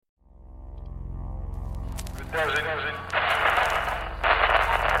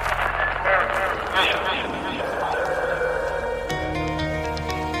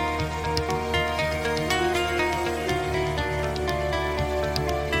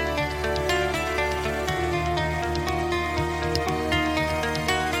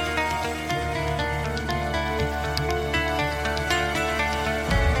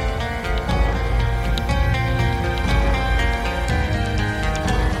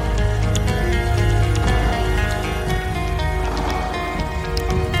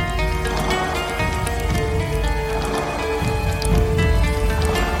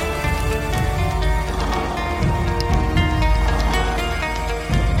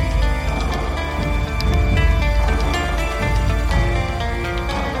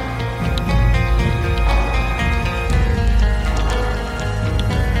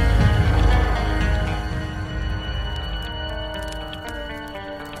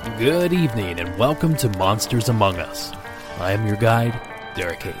Good evening and welcome to Monsters Among Us. I am your guide,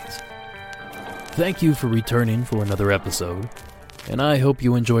 Derek Hayes. Thank you for returning for another episode, and I hope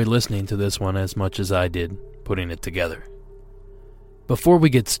you enjoyed listening to this one as much as I did putting it together. Before we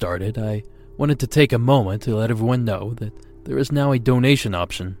get started, I wanted to take a moment to let everyone know that there is now a donation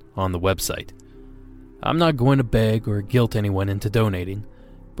option on the website. I'm not going to beg or guilt anyone into donating,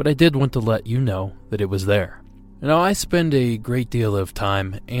 but I did want to let you know that it was there. Now, I spend a great deal of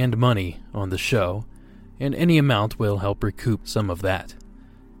time and money on the show, and any amount will help recoup some of that.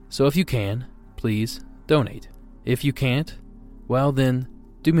 So if you can, please donate. If you can't, well then,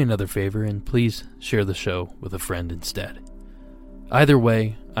 do me another favor and please share the show with a friend instead. Either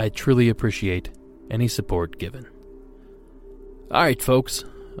way, I truly appreciate any support given. Alright folks,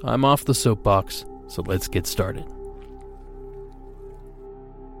 I'm off the soapbox, so let's get started.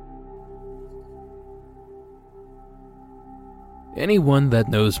 Anyone that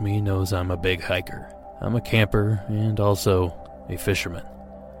knows me knows I'm a big hiker. I'm a camper and also a fisherman.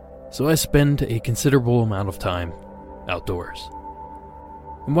 So I spend a considerable amount of time outdoors.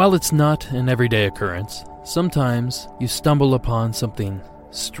 And while it's not an everyday occurrence, sometimes you stumble upon something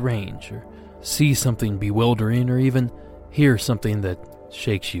strange or see something bewildering or even hear something that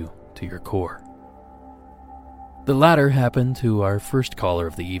shakes you to your core. The latter happened to our first caller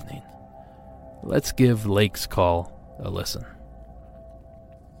of the evening. Let's give Lake's call a listen.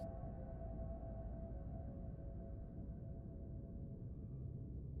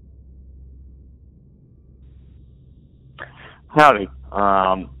 Howdy.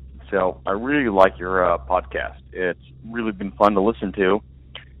 So I really like your podcast. It's really been fun to listen to.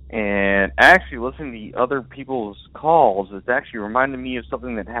 And actually listening to other people's calls, it's actually reminded me of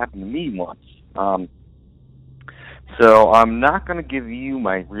something that happened to me once. So I'm not going to give you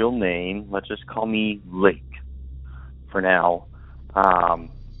my real name. Let's just call me Lake for now.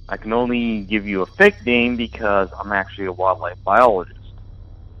 I can only give you a fake name because I'm actually a wildlife biologist.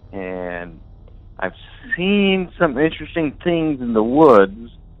 And I've seen some interesting things in the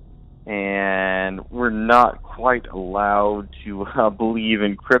woods, and we're not quite allowed to believe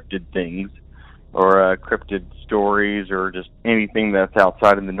in cryptid things or cryptid stories or just anything that's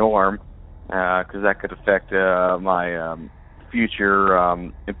outside of the norm, because that could affect my future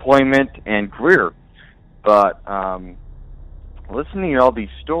employment and career. But listening to all these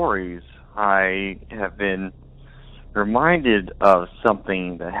stories, I have been reminded of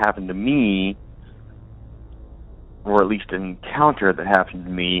something that happened to me, or at least an encounter that happened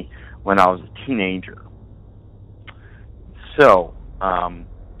to me when I was a teenager. So,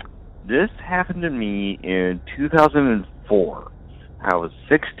 this happened to me in 2004. I was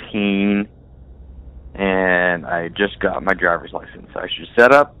 16, and I just got my driver's license. I should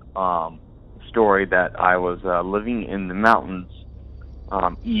set up a story that I was living in the mountains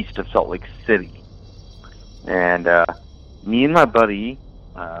east of Salt Lake City. And me and my buddy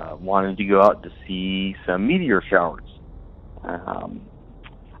wanted to go out to see some meteor showers.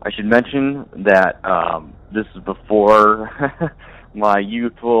 I should mention that this is before my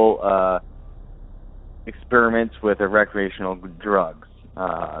youthful experiments with recreational drugs.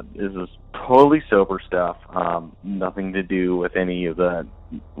 This is totally sober stuff, nothing to do with any of the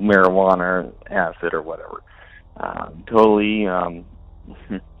marijuana, acid, or whatever. Totally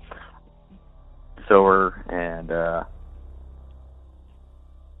sober and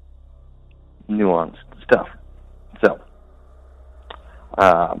nuanced stuff. So,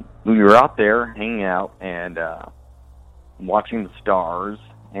 we were out there hanging out and watching the stars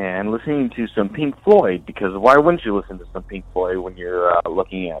and listening to some Pink Floyd, because why wouldn't you listen to some Pink Floyd when you're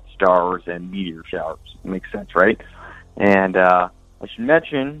looking at stars and meteor showers? It makes sense, right? And I should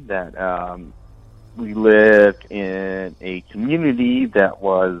mention that we lived in a community that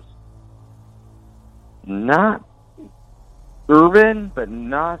was not urban, but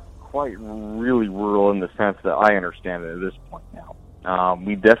not quite really rural in the sense that I understand it at this point now.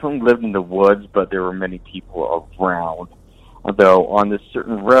 We definitely lived in the woods, but there were many people around. Although on this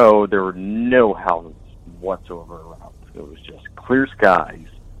certain road, there were no houses whatsoever around. It was just clear skies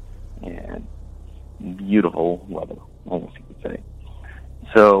and beautiful weather, I guess you could say.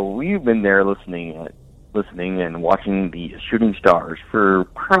 So we've been there listening and watching the shooting stars for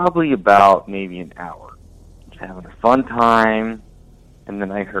probably about maybe an hour. Just having a fun time, and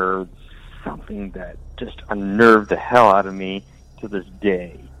then I heard something that just unnerved the hell out of me to this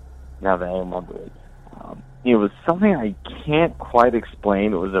day, now that I remember it. It was something I can't quite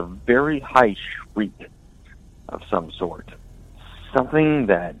explain. It was a very high shriek of some sort. Something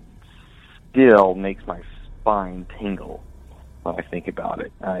that still makes my spine tingle when I think about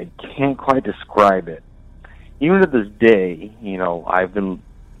it. I can't quite describe it. Even to this day, I've been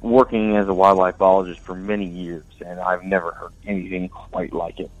working as a wildlife biologist for many years, and I've never heard anything quite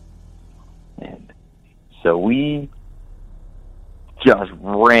like it. And so we just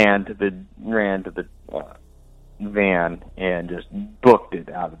ran to the van and just booked it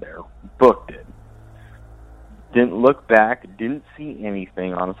out of there. Booked it. Didn't look back, didn't see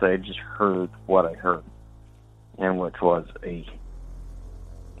anything. Honestly, I just heard what I heard, and which was a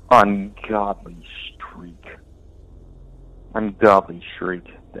ungodly shriek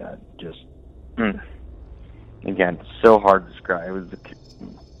that just, again, so hard to describe.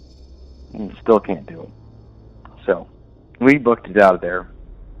 Still can't do it. So we booked it out of there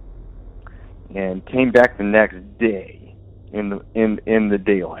and came back the next day in the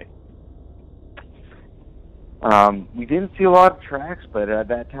daylight. We didn't see a lot of tracks, but at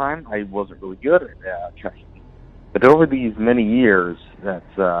that time I wasn't really good at tracking. But over these many years,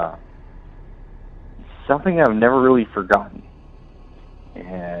 that's something I've never really forgotten.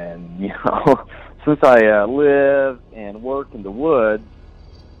 And since I live and work in the woods,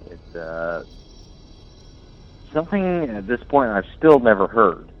 it's something at this point I've still never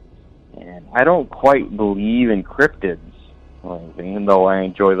heard. And I don't quite believe in cryptids or anything, even though I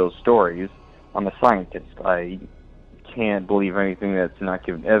enjoy those stories. I'm a scientist. I can't believe anything that's not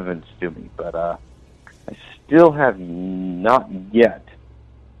given evidence to me. But I still have not yet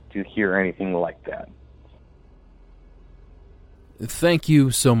to hear anything like that. Thank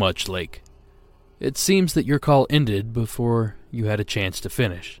you so much, Lake. It seems that your call ended before you had a chance to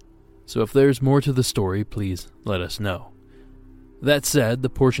finish. So if there's more to the story, please let us know. That said, the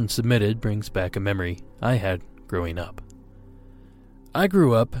portion submitted brings back a memory I had growing up. I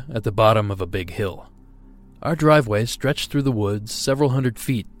grew up at the bottom of a big hill. Our driveway stretched through the woods several hundred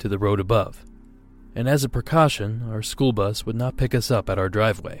feet to the road above, and as a precaution, our school bus would not pick us up at our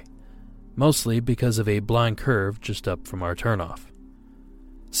driveway, mostly because of a blind curve just up from our turnoff.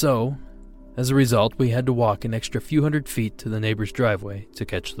 So, as a result, we had to walk an extra few hundred feet to the neighbor's driveway to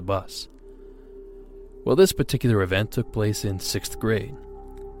catch the bus. Well, this particular event took place in 6th grade.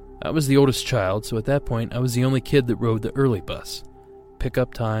 I was the oldest child, so at that point I was the only kid that rode the early bus.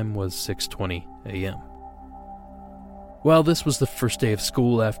 Pickup time was 6:20 a.m. Well, this was the first day of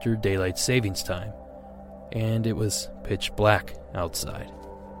school after daylight savings time, and it was pitch black outside.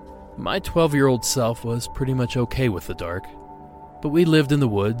 My 12-year-old self was pretty much okay with the dark, but we lived in the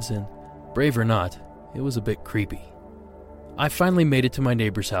woods, and brave or not, it was a bit creepy. I finally made it to my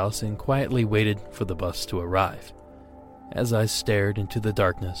neighbor's house and quietly waited for the bus to arrive. As I stared into the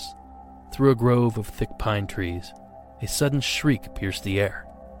darkness, through a grove of thick pine trees, a sudden shriek pierced the air.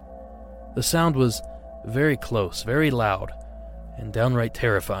 The sound was very close, very loud, and downright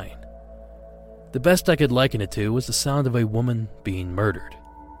terrifying. The best I could liken it to was the sound of a woman being murdered.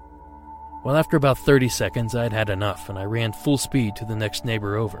 Well, after about 30 seconds, I'd had enough, and I ran full speed to the next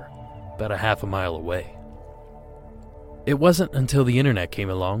neighbor over, about a half a mile away. It wasn't until the internet came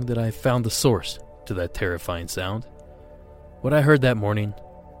along that I found the source to that terrifying sound. What I heard that morning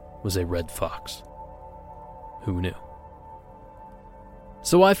was a red fox. Who knew?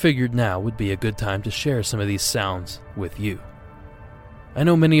 So I figured now would be a good time to share some of these sounds with you. I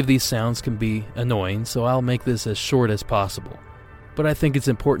know many of these sounds can be annoying, so I'll make this as short as possible, but I think it's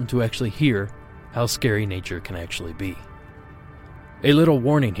important to actually hear how scary nature can actually be. A little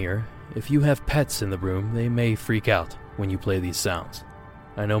warning here, if you have pets in the room, they may freak out when you play these sounds.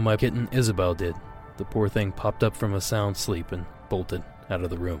 I know my kitten Isabel did. The poor thing popped up from a sound sleep and bolted out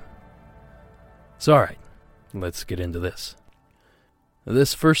of the room. So alright, let's get into this.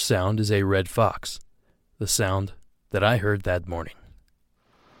 This first sound is a red fox, the sound that I heard that morning.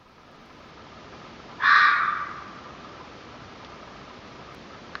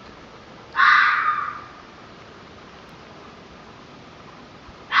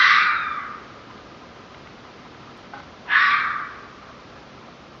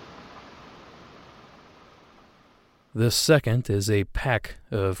 The second is a pack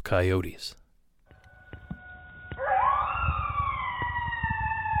of coyotes.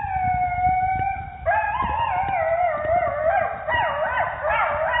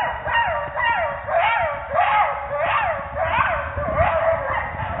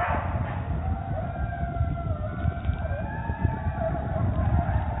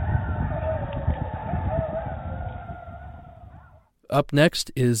 Up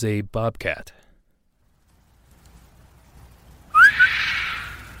next is a bobcat.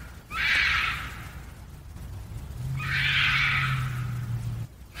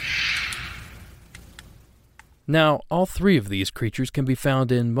 Now, all three of these creatures can be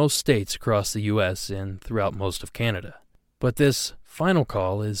found in most states across the U.S. and throughout most of Canada. But this final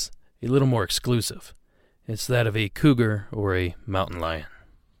call is a little more exclusive. It's that of a cougar or a mountain lion.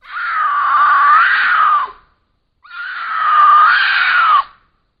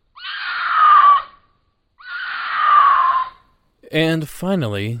 And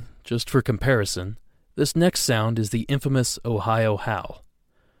finally, just for comparison, this next sound is the infamous Ohio howl.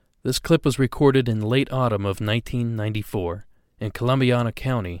 This clip was recorded in late autumn of 1994 in Columbiana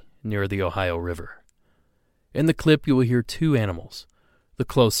County near the Ohio River. In the clip you will hear two animals. The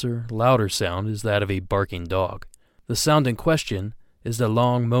closer, louder sound is that of a barking dog. The sound in question is the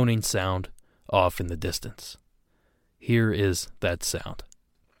long moaning sound off in the distance. Here is that sound.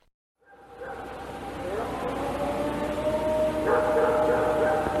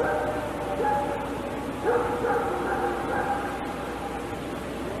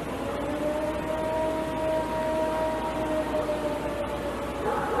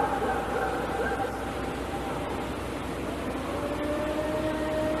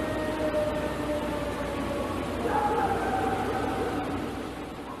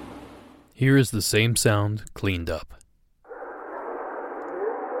 Here is the same sound cleaned up.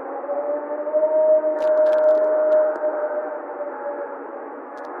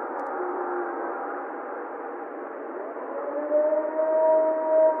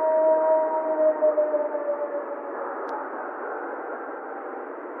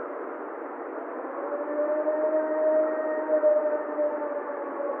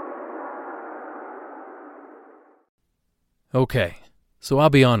 Okay, so I'll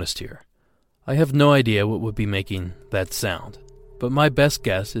be honest here. I have no idea what would be making that sound, but my best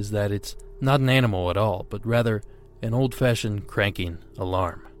guess is that it's not an animal at all, but rather an old-fashioned cranking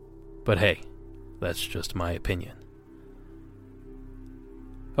alarm. But hey, that's just my opinion.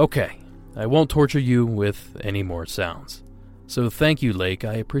 Okay, I won't torture you with any more sounds. So thank you, Lake.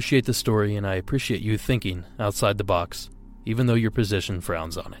 I appreciate the story, and I appreciate you thinking outside the box, even though your position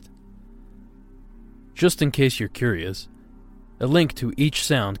frowns on it. Just in case you're curious, a link to each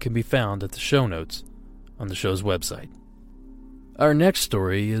sound can be found at the show notes on the show's website. Our next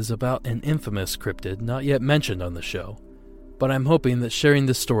story is about an infamous cryptid not yet mentioned on the show, but I'm hoping that sharing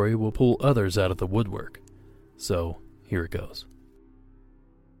this story will pull others out of the woodwork. So, here it goes.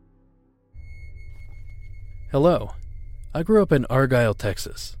 Hello. I grew up in Argyle,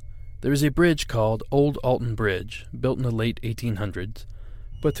 Texas. There is a bridge called Old Alton Bridge, built in the late 1800s,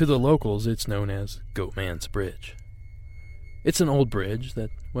 but to the locals it's known as Goatman's Bridge. It's an old bridge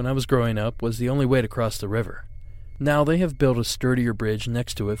that, when I was growing up, was the only way to cross the river. Now they have built a sturdier bridge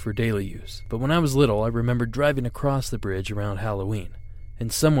next to it for daily use, but when I was little I remember driving across the bridge around Halloween,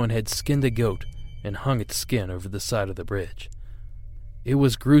 and someone had skinned a goat and hung its skin over the side of the bridge. It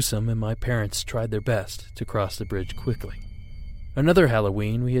was gruesome, and my parents tried their best to cross the bridge quickly. Another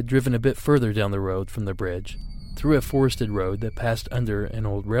Halloween, we had driven a bit further down the road from the bridge, through a forested road that passed under an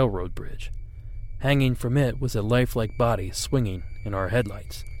old railroad bridge. Hanging from it was a lifelike body swinging in our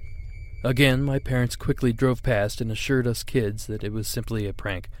headlights. Again, my parents quickly drove past and assured us kids that it was simply a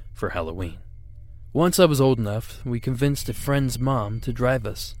prank for Halloween. Once I was old enough, we convinced a friend's mom to drive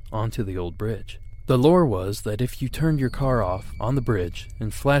us onto the old bridge. The lore was that if you turned your car off on the bridge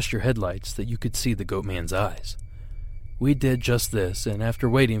and flashed your headlights that you could see the Goatman's eyes. We did just this, and after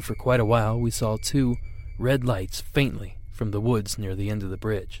waiting for quite a while, we saw two red lights faintly from the woods near the end of the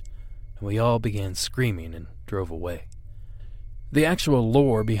bridge. We all began screaming and drove away. The actual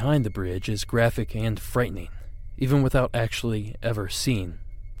lore behind the bridge is graphic and frightening, even without actually ever seeing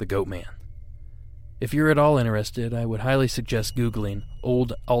the Goatman. If you're at all interested, I would highly suggest Googling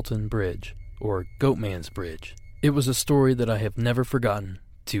Old Alton Bridge or Goatman's Bridge. It was a story that I have never forgotten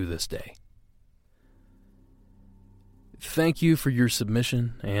to this day. Thank you for your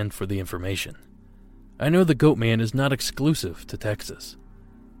submission and for the information. I know the Goatman is not exclusive to Texas.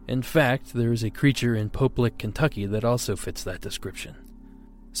 In fact, there is a creature in Pope Lick, Kentucky that also fits that description.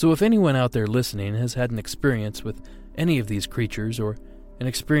 So if anyone out there listening has had an experience with any of these creatures or an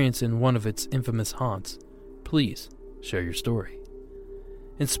experience in one of its infamous haunts, please share your story.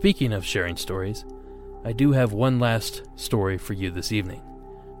 And speaking of sharing stories, I do have one last story for you this evening.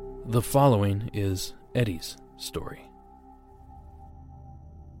 The following is Eddie's story.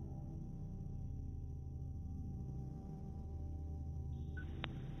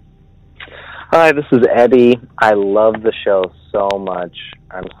 Hi, this is Eddie. I love the show so much.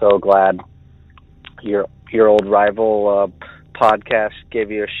 I'm so glad your old rival podcast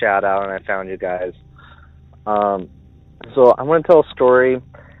gave you a shout out and I found you guys. So I want to tell a story.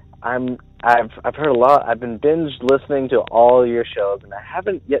 I've heard a lot. I've been binge listening to all your shows, and I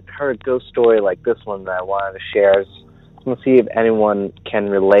haven't yet heard a ghost story like this one that I wanted to share. Just want to see if anyone can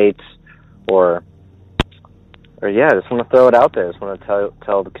relate, or yeah, I just want to throw it out there. I just want to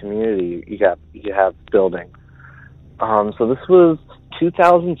tell the community you have building. So this was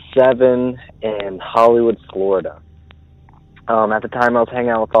 2007 in Hollywood, Florida. At the time, I was hanging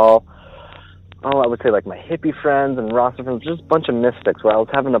out with I would say like my hippie friends and roster friends, just a bunch of mystics. Where I was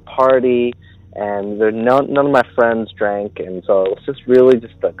having a party, and none of my friends drank, and so it was just really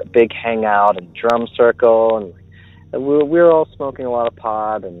just like a big hangout and drum circle, and we were all smoking a lot of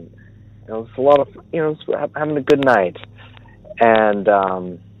pot, and it was a lot of having a good night, and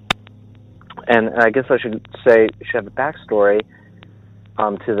I guess I should have a backstory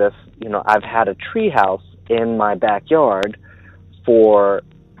to this. I've had a tree house in my backyard for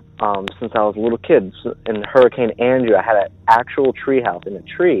since I was a little kid. In Hurricane Andrew, I had an actual tree house in a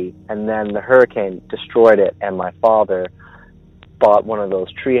tree, and then the hurricane destroyed it, and my father bought one of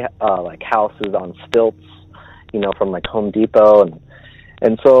those tree like houses on stilts, from like Home Depot,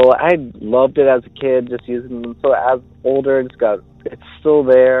 and so I loved it as a kid, just using them. So as older, it's still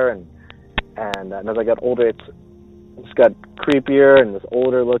there, and as I got older, it's got creepier and it's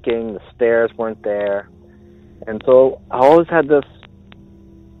older looking. The stairs weren't there, and so I always had this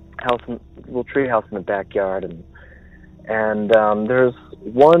little tree house in the backyard, and there's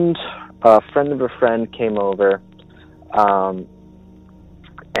one friend of a friend came over, and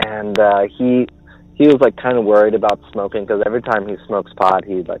he was like kind of worried about smoking, because every time he smokes pot,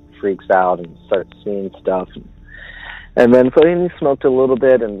 he like freaks out and starts seeing stuff, and then so he smoked a little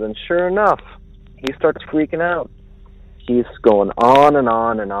bit, and then sure enough, he starts freaking out. He's going on and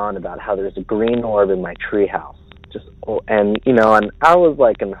on and on about how there's a green orb in my tree house. And I was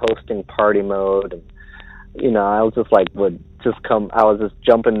like in hosting party mode, and I was just like I was just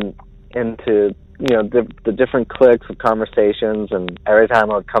jumping into the different cliques of conversations, and every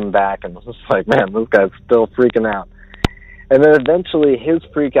time I would come back and I was just like, man, this guy's still freaking out. And then eventually his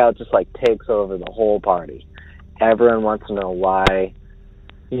freak out just like takes over the whole party. Everyone wants to know why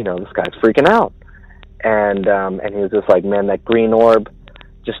this guy's freaking out, and he was just like, man, that green orb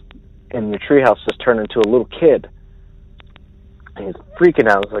just in your treehouse just turned into a little kid. And he's freaking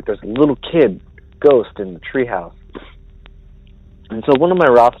out. It's like there's a little kid ghost in the treehouse. And so one of my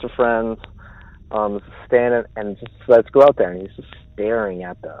roster friends was standing and just let's go out there, and he's just staring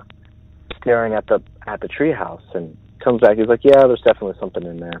at the treehouse, and comes back. He's like, yeah, there's definitely something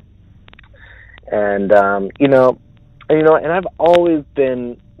in there. And and I've always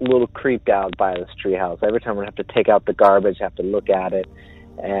been a little creeped out by this treehouse. Every time I have to take out the garbage, I have to look at it,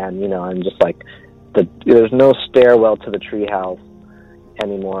 and I'm just like, there's no stairwell to the treehouse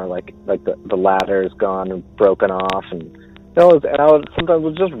anymore. Like the ladder is gone and broken off, and I would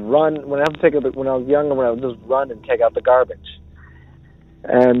sometimes just run when I was younger. When I would just run and take out the garbage,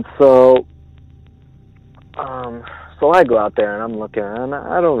 and so I go out there and I'm looking, and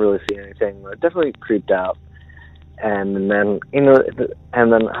I don't really see anything. But definitely creeped out, and then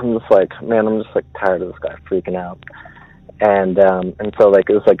I'm just like, man, I'm just like tired of this guy freaking out. And so like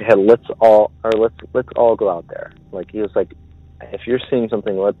it was like, hey, let's all go out there. Like he was like, if you're seeing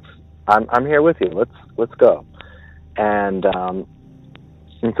something, I'm here with you. Let's go. And so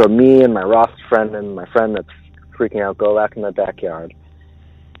me and my roster friend and my friend that's freaking out go back in the backyard.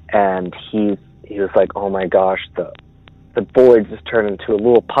 And he was like, oh my gosh, the boy just turned into a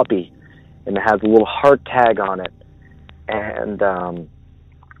little puppy, and it has a little heart tag on it, and then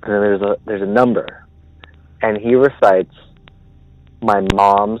there's a number, and he recites my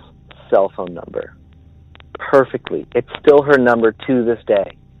mom's cell phone number perfectly. It's still her number to this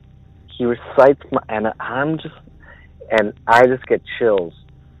day. He recites and I just get chills.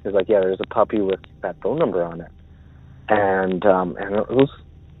 He's like, yeah, there's a puppy with that phone number on it, and it was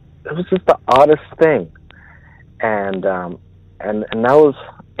just the oddest thing, and that was,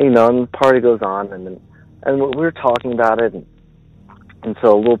 and the party goes on, and we were talking about it, and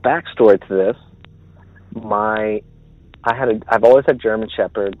so a little backstory to this. I've always had German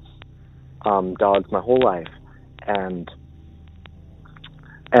Shepherds, dogs my whole life, and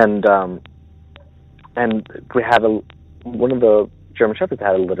and we had one of the German Shepherds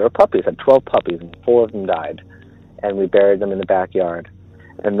had a litter of puppies, had 12 puppies, and 4 of them died. And we buried them in the backyard.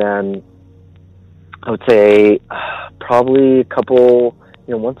 And then I would say probably a couple,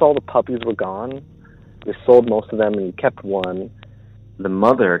 once all the puppies were gone, we sold most of them and we kept one. The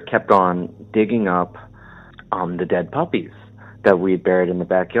mother kept on digging up the dead puppies that we'd buried in the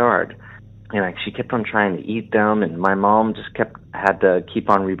backyard. And she kept on trying to eat them, and my mom just had to keep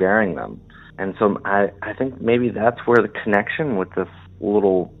on reburying them. And so I think maybe that's where the connection with this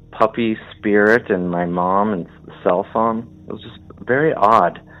little puppy spirit and my mom and the cell phone, it was just very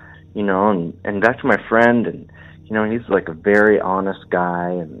odd, and back to my friend, and he's like a very honest guy,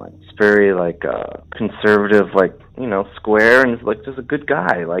 and like he's very like conservative, like square, and he's like just a good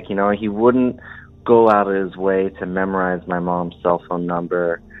guy, like he wouldn't go out of his way to memorize my mom's cell phone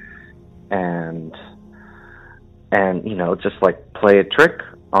number and just like play a trick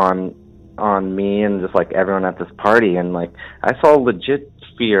on me and just like everyone at this party. And like I saw legit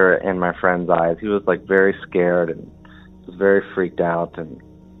fear in my friend's eyes. He was like very scared and was very freaked out, and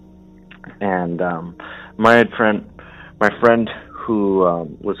my friend who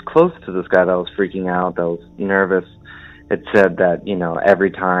was close to this guy that was freaking out, that was nervous, had said that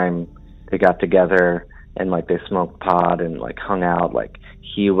every time they got together and like they smoked pot and like hung out, like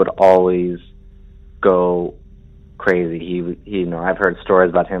he would always go crazy. He I've heard stories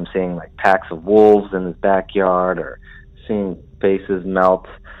about him seeing like packs of wolves in his backyard, or seeing faces melt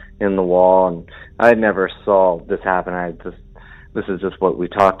in the wall. And I never saw this happen. This is just what we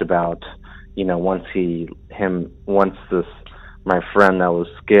talked about. Once my friend that was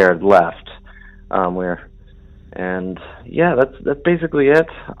scared left, that's basically it.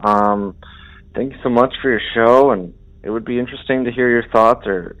 Thank you so much for your show, and it would be interesting to hear your thoughts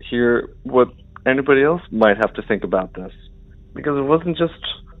or hear what anybody else might have to think about this, because it wasn't just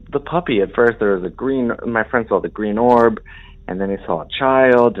the puppy. At first there was my friend saw the green orb, and then he saw a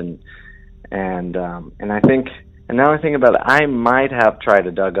child, and I think, and now I think about it, I might have tried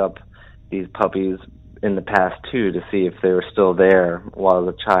to dug up these puppies in the past too, to see if they were still there while I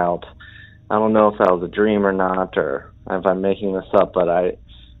was a child. I don't know if that was a dream or not, or if I'm making this up, but I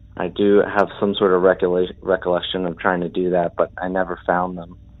do have some sort of recollection of trying to do that, but I never found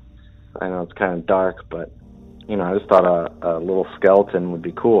them. I know it's kind of dark, but I just thought a little skeleton would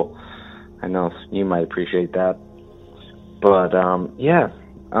be cool. I know you might appreciate that. But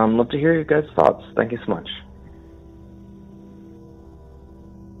love to hear your guys' thoughts. Thank you so much.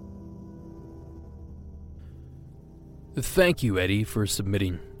 Thank you, Eddie, for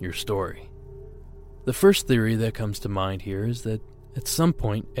submitting your story. The first theory that comes to mind here is that at some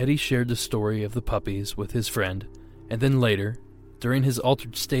point Eddie shared the story of the puppies with his friend, and then later, during his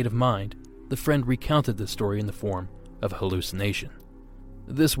altered state of mind, the friend recounted the story in the form of a hallucination.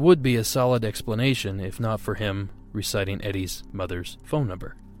 This would be a solid explanation if not for him reciting Eddie's mother's phone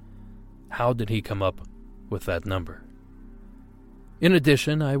number. How did he come up with that number? In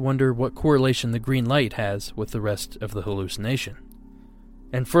addition, I wonder what correlation the green light has with the rest of the hallucination.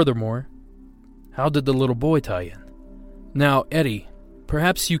 And furthermore, how did the little boy tie in? Now, Eddie,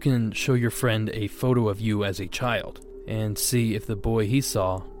 perhaps you can show your friend a photo of you as a child and see if the boy he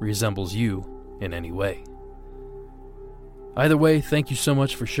saw resembles you in any way. Either way, thank you so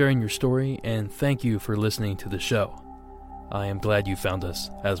much for sharing your story, and thank you for listening to the show. I am glad you found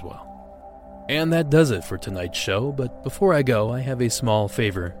us as well. And that does it for tonight's show, but before I go, I have a small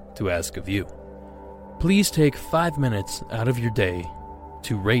favor to ask of you. Please take 5 minutes out of your day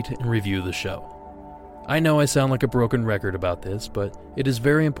to rate and review the show. I know I sound like a broken record about this, but it is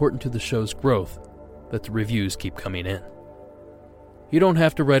very important to the show's growth that the reviews keep coming in. You don't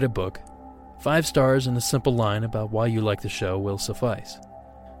have to write a book. 5 stars and a simple line about why you like the show will suffice.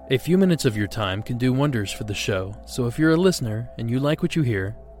 A few minutes of your time can do wonders for the show, so if you're a listener and you like what you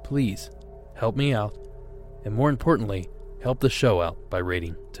hear, please help me out, and more importantly, help the show out by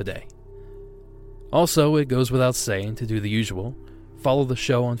rating today. Also, it goes without saying to do the usual. Follow the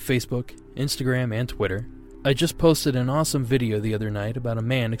show on Facebook, Instagram, and Twitter. I just posted an awesome video the other night about a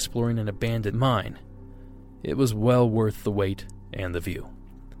man exploring an abandoned mine. It was well worth the wait and the view.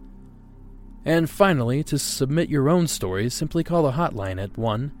 And finally, to submit your own stories, simply call the hotline at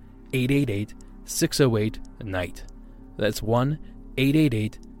 1-888-608-NIGHT. That's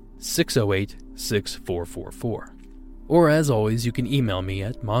 1-888-608-6444. Or as always, you can email me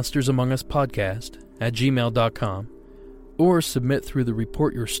at monstersamonguspodcast@gmail.com, or submit through the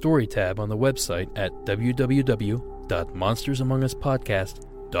Report Your Story tab on the website at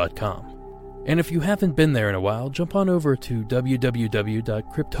www.monstersamonguspodcast.com. And if you haven't been there in a while, jump on over to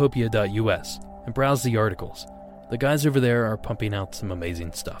www.cryptopia.us and browse the articles. The guys over there are pumping out some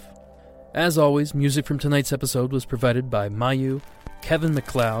amazing stuff. As always, music from tonight's episode was provided by Mayu, Kevin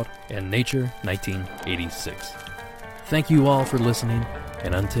MacLeod, and Nature 1986. Thank you all for listening,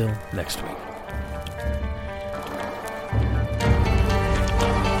 and until next week.